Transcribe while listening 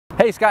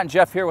Hey, Scott and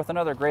Jeff here with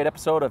another great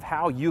episode of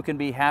How You Can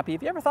Be Happy.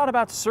 Have you ever thought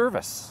about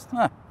service?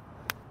 That's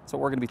what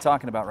we're going to be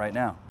talking about right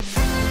now.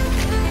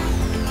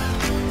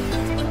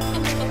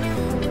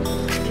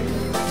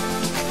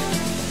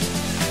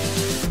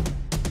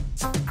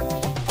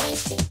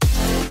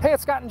 Hey,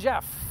 it's Scott and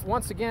Jeff.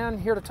 Once again,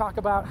 here to talk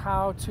about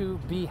how to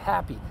be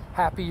happy.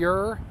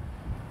 Happier,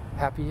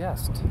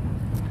 happiest,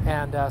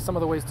 and some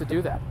of the ways to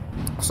do that.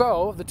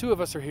 So, the two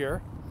of us are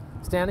here,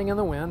 standing in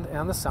the wind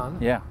and the sun.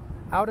 Yeah.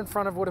 Out in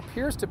front of what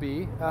appears to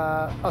be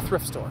a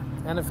thrift store.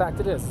 And in fact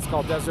it is. It's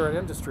called Desert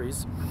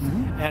Industries.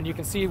 And you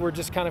can see we're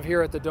just kind of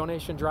here at the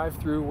donation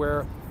drive-through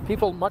where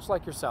people much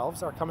like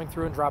yourselves are coming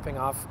through and dropping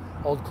off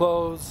old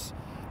clothes,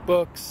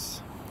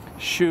 books,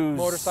 shoes,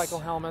 motorcycle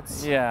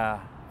helmets,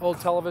 yeah,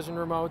 old television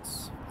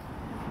remotes,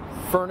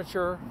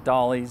 furniture,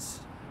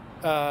 dollies,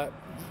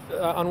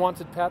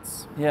 unwanted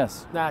pets.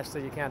 Yes. No,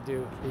 actually you can't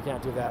do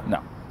that.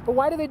 No. But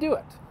why do they do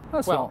it?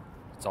 Well,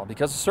 it's all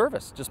because of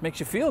service. Just makes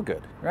you feel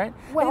good, right?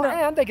 Well,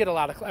 and they get a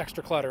lot of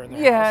extra clutter in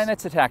their yeah, house. and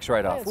it's a tax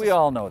write-off. We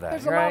all know that,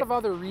 There's right? a lot of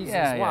other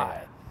reasons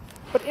why.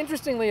 But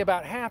interestingly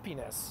about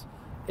happiness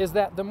is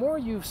that the more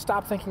you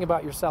stop thinking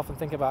about yourself and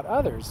think about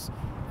others,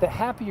 the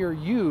happier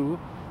you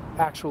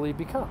actually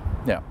become.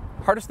 Yeah.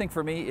 Hardest thing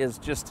for me is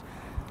just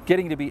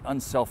getting to be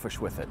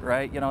unselfish with it,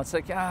 right? You know, it's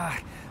like,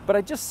 but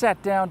I just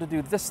sat down to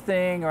do this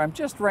thing, or I'm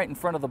just right in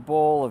front of the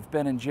bowl of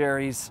Ben &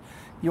 Jerry's.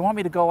 You want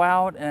me to go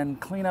out and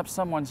clean up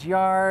someone's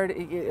yard?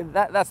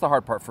 That's the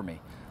hard part for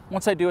me.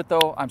 Once I do it,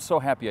 though, I'm so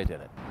happy I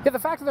did it. Yeah, the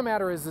fact of the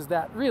matter is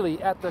that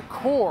really at the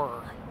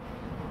core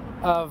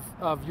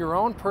of your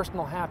own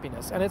personal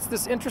happiness, and it's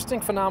this interesting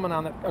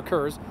phenomenon that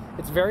occurs.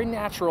 It's very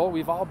natural.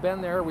 We've all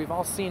been there. We've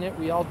all seen it.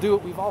 We all do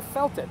it. We've all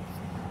felt it.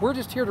 We're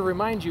just here to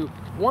remind you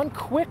one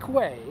quick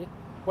way,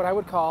 what I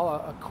would call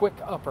a quick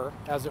upper,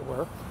 as it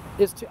were,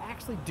 is to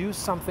actually do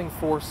something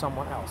for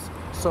someone else.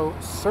 So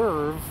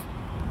serve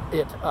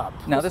it up.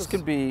 Now this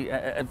could be,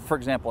 for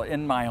example,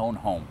 in my own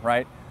home,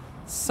 right?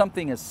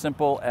 Something as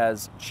simple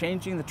as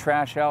changing the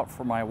trash out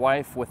for my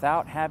wife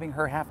without having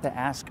her have to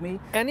ask me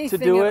anything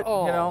to do at it,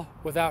 all, you know,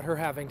 without her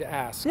having to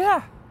ask.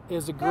 Yeah.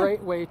 Is a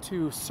great way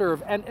to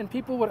serve. And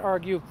people would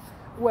argue,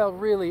 well,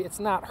 really,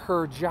 it's not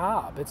her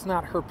job. It's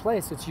not her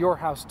place. It's your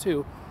house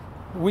too.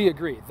 We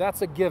agree.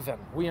 That's a given.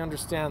 We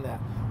understand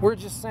that. We're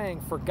just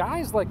saying for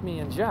guys like me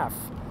and Jeff,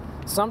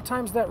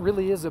 sometimes that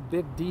really is a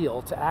big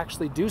deal to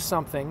actually do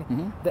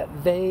something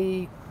that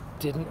they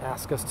didn't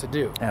ask us to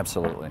do.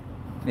 Absolutely.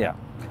 Yeah.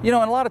 You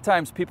know, and a lot of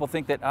times people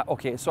think that,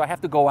 okay, so I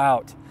have to go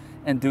out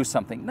and do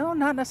something. No,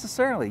 not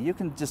necessarily. You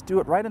can just do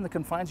it right in the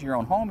confines of your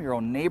own home, your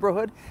own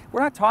neighborhood.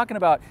 We're not talking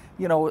about,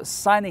 you know,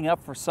 signing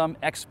up for some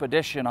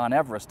expedition on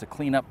Everest to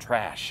clean up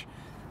trash.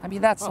 I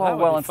mean, that's all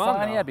well and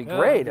fine. Yeah, it'd be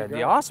great. It'd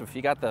be awesome if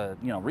you got the,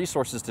 you know,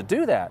 resources to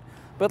do that.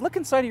 But look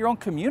inside of your own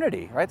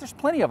community, right? There's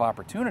plenty of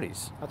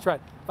opportunities. That's right.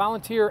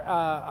 Volunteer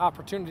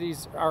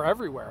opportunities are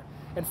everywhere.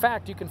 In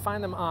fact, you can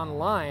find them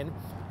online.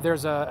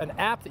 There's an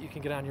app that you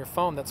can get on your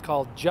phone that's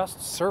called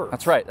Just Serve.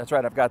 That's right. That's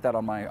right. I've got that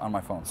on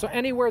my phone. So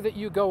anywhere that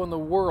you go in the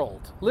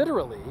world,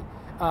 literally,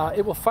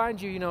 it will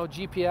find you, you know,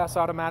 GPS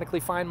automatically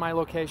find my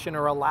location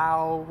or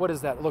allow, what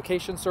is that,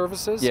 location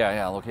services?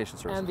 Yeah, location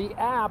services. And the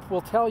app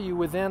will tell you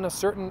within a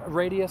certain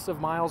radius of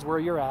miles where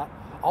you're at,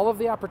 all of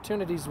the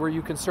opportunities where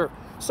you can serve.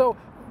 So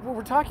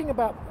we're talking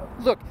about,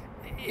 look,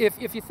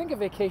 if you think a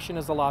vacation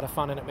is a lot of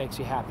fun and it makes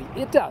you happy,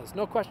 it does,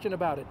 no question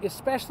about it,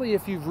 especially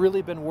if you've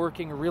really been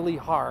working really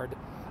hard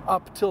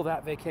up till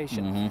that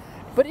vacation.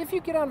 But if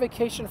you get on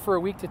vacation for a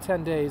week to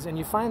 10 days and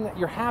you find that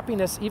your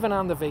happiness even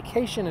on the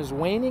vacation is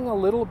waning a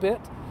little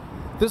bit,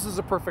 this is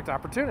a perfect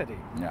opportunity.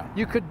 Yeah.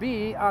 You could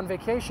be on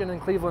vacation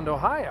in Cleveland,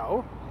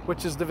 Ohio,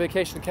 which is the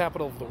vacation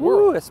capital of the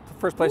world. It's the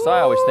first place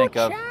I always think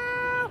of.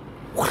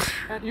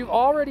 And you've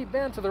already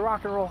been to the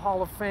Rock and Roll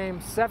Hall of Fame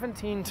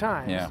 17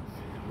 times. Yeah.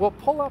 Well,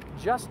 pull up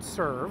Just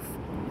Serve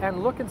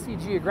and look and see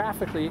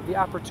geographically the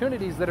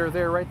opportunities that are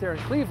there right there in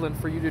Cleveland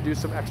for you to do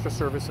some extra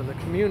service in the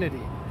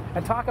community.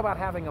 And talk about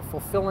having a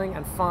fulfilling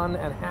and fun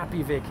and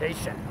happy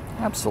vacation.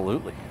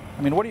 Absolutely.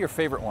 I mean, what are your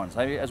favorite ones?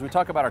 As we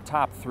talk about our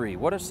top three,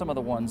 what are some of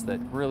the ones that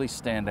really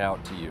stand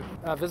out to you?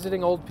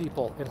 Visiting old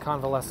people in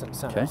convalescent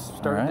centers. Okay.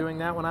 Started doing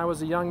that when I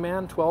was a young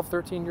man, 12,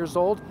 13 years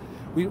old.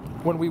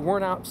 When we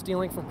weren't out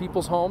stealing from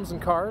people's homes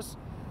and cars,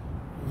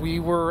 we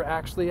were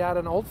actually at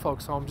an old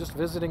folks home just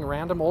visiting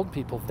random old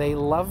people. They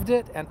loved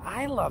it and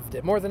I loved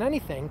it more than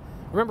anything.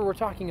 Remember, we're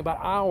talking about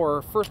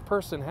our first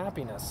person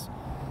happiness.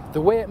 The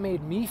way it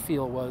made me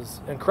feel was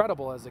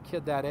incredible as a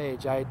kid that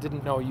age. I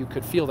didn't know you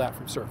could feel that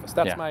from service.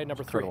 That's my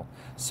number three. Cool.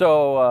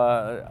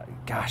 So,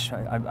 gosh,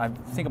 I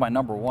think of my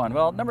number one.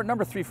 Well,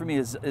 number three for me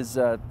is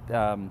you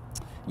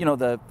know,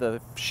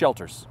 the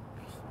shelters.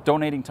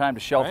 Donating time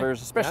to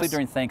shelters, especially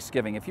during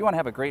Thanksgiving. If you want to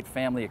have a great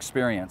family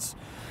experience,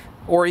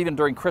 or even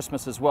during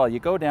Christmas as well, you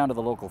go down to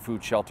the local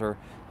food shelter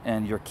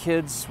and your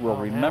kids will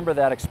remember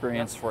that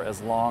experience for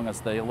as long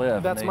as they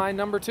live. That's my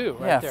number two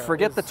right there.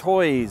 Forget the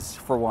toys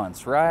for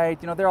once,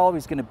 right? You know, they're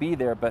always going to be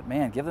there, but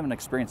man, give them an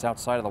experience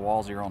outside of the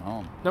walls of your own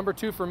home. Number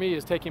two for me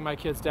is taking my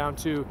kids down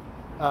to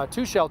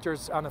 2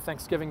 shelters on a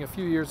Thanksgiving a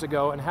few years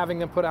ago, and having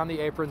them put on the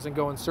aprons and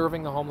go and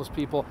serving the homeless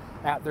people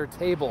at their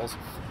tables.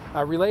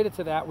 Related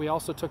to that, we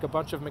also took a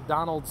bunch of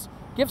McDonald's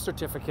gift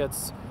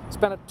certificates,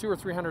 spent $200 or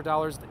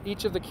 $300.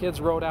 Each of the kids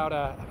wrote out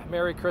a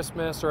Merry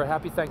Christmas or a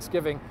Happy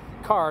Thanksgiving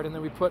card, and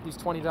then we put these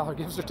 $20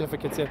 gift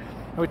certificates in,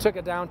 and we took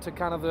it down to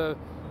kind of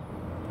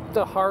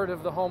the heart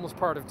of the homeless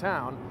part of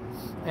town,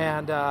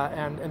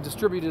 and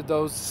distributed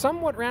those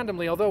somewhat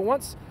randomly, although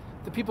once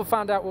the people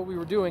found out what we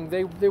were doing,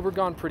 they were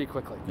gone pretty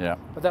quickly. Yeah.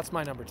 But that's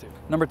my number 2.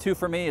 Number 2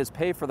 for me is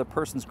pay for the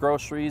person's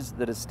groceries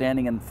that is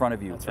standing in front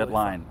of you That's at really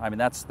line. fun. I mean,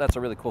 that's a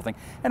really cool thing.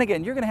 And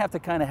again, you're going to have to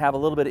kind of have a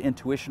little bit of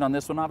intuition on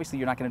this one. Obviously,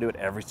 you're not going to do it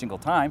every single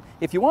time.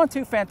 If you want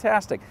to,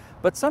 fantastic.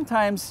 But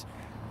sometimes,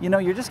 you know,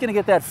 you're just going to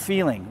get that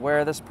feeling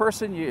where this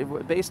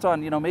person, based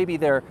on, you know, maybe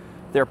their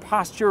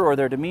posture or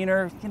their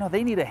demeanor, you know,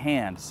 they need a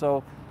hand.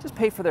 So just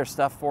pay for their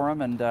stuff for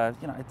them, and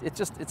you know,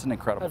 it's an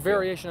incredible A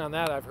variation on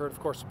that, I've heard, of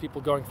course,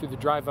 people going through the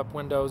drive-up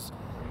windows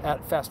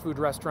at fast food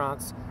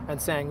restaurants and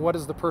saying, what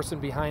does the person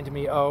behind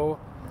me owe?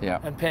 Yeah.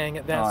 And paying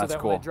it then, Oh, so that's that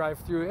cool. when they drive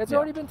through, it's Yeah.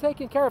 already been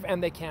taken care of,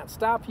 and they can't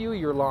stop you.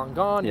 You're long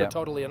gone. Yeah. You're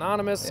totally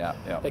anonymous. Yeah,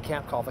 yeah. They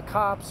can't call the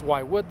cops.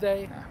 Why would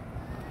they? Yeah.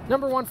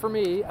 Number 1 for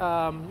me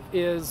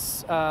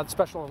is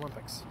Special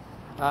Olympics.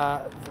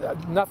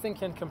 Nothing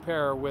can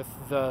compare with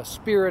the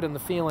spirit and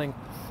the feeling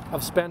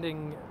of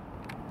spending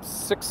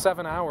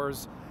 6-7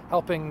 hours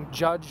helping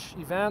judge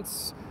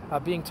events,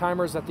 being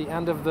timers at the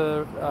end of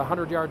the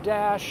 100-yard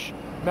dash,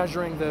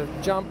 measuring the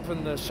jump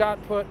and the shot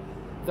put,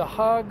 the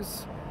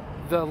hugs,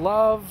 the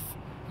love.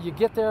 You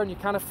get there and you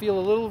kind of feel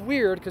a little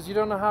weird because you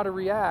don't know how to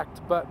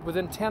react, but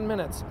within 10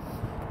 minutes,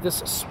 this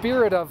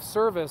spirit of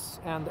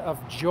service and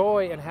of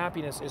joy and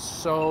happiness is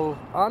so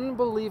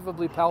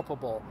unbelievably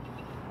palpable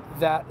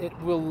that it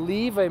will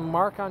leave a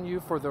mark on you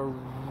for the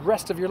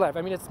rest of your life.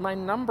 I mean, it's my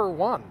number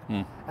 1.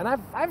 And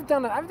I've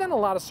done a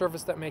lot of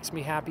service that makes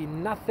me happy.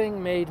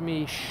 Nothing made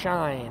me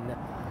shine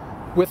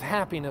with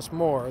happiness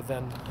more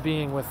than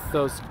being with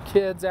those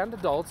kids and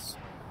adults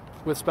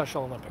with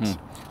Special Olympics.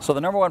 So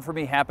the number 1 for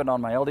me happened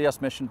on my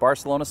LDS mission,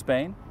 Barcelona,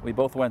 Spain. We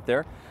both went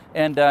there,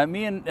 and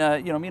me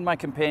and my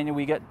companion,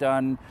 we get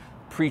done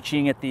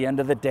preaching at the end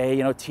of the day,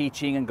 you know,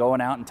 teaching and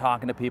going out and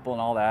talking to people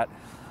and all that.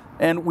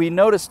 And we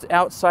noticed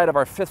outside of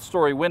our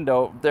 5th-story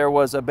window there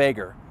was a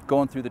beggar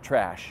going through the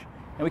trash,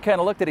 and we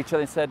kind of looked at each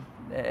other and said,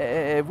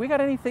 "Have we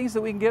got any things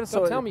that we can give?"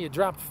 So tell me you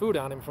dropped food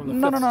on him from the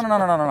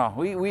No.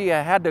 We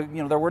had to,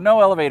 you know, there were no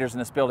elevators in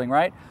this building,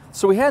 right?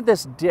 So we had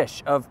this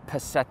dish of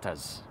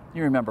pesetas.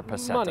 You remember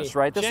pesetas, Money,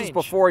 right? This is change.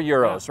 before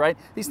euros, right?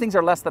 These things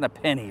are less than a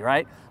penny,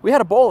 right? We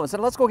had a bowl and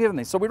said, let's go give him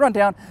these. So we run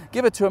down,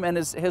 give it to him, and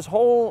his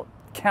whole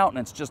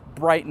countenance just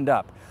brightened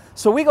up.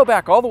 So we go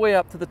back all the way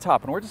up to the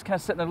top, and we're just kind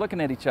of sitting there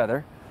looking at each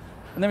other.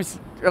 And then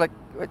we're like,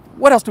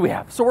 what else do we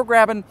have? So we're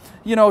grabbing,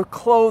 you know,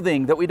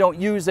 clothing that we don't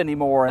use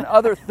anymore and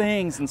other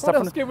things and stuff.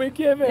 What else can we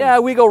give him? Yeah,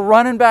 we go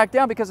running back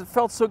down because it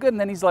felt so good. And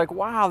then he's like,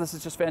 wow, this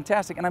is just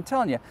fantastic. And I'm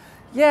telling you,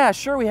 yeah,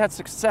 sure, we had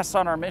success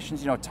on our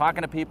missions, you know,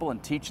 talking to people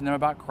and teaching them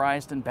about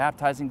Christ and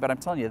baptizing. But I'm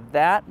telling you,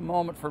 that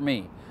moment for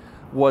me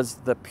was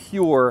the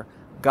pure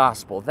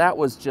gospel. That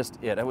was just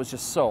it. It was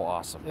just so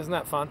awesome. Isn't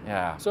that fun?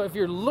 Yeah. So if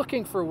you're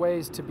looking for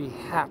ways to be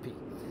happy,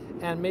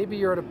 and maybe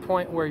you're at a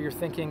point where you're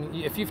thinking,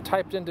 if you've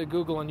typed into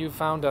Google and you've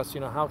found us, you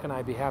know, how can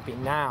I be happy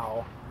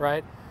now,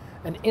 right?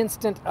 An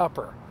instant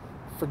upper.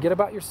 Forget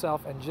about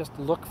yourself and just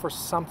look for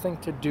something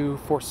to do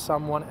for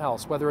someone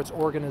else, whether it's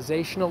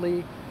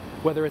organizationally,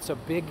 whether it's a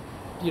big,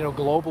 you know,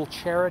 global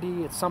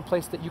charity, it's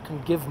someplace that you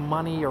can give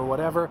money or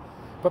whatever,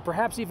 but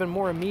perhaps even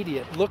more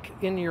immediate, look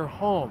in your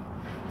home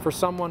for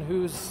someone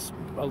who's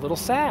a little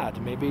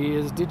sad, maybe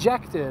is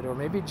dejected, or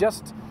maybe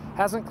just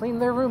hasn't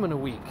cleaned their room in a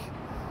week.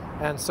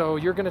 And so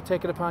you're going to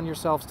take it upon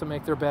yourselves to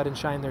make their bed and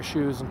shine their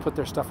shoes and put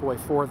their stuff away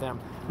for them,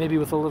 maybe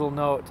with a little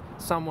note,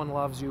 someone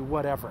loves you,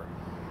 whatever.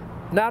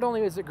 Not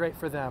only is it great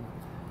for them,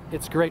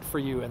 it's great for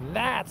you. And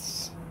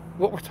that's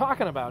what we're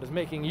talking about, is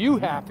making you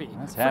happy.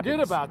 That's Forget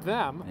happiness. about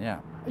them.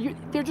 Yeah.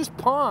 They're just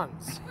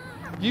pawns.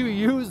 You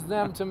use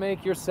them to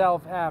make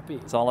yourself happy.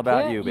 It's all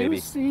about Can't you, baby.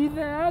 You see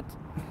that?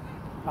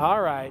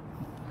 All right.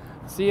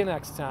 See you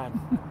next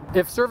time.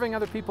 If serving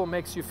other people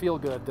makes you feel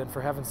good, then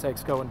for heaven's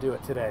sakes, go and do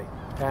it today.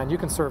 And you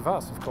can serve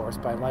us, of course,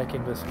 by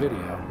liking this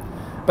video.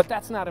 But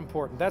that's not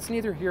important. That's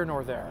neither here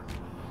nor there.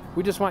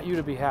 We just want you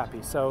to be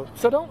happy. So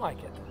don't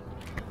like it.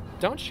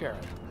 Don't share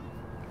it.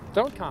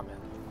 Don't comment.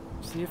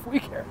 See if we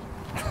care.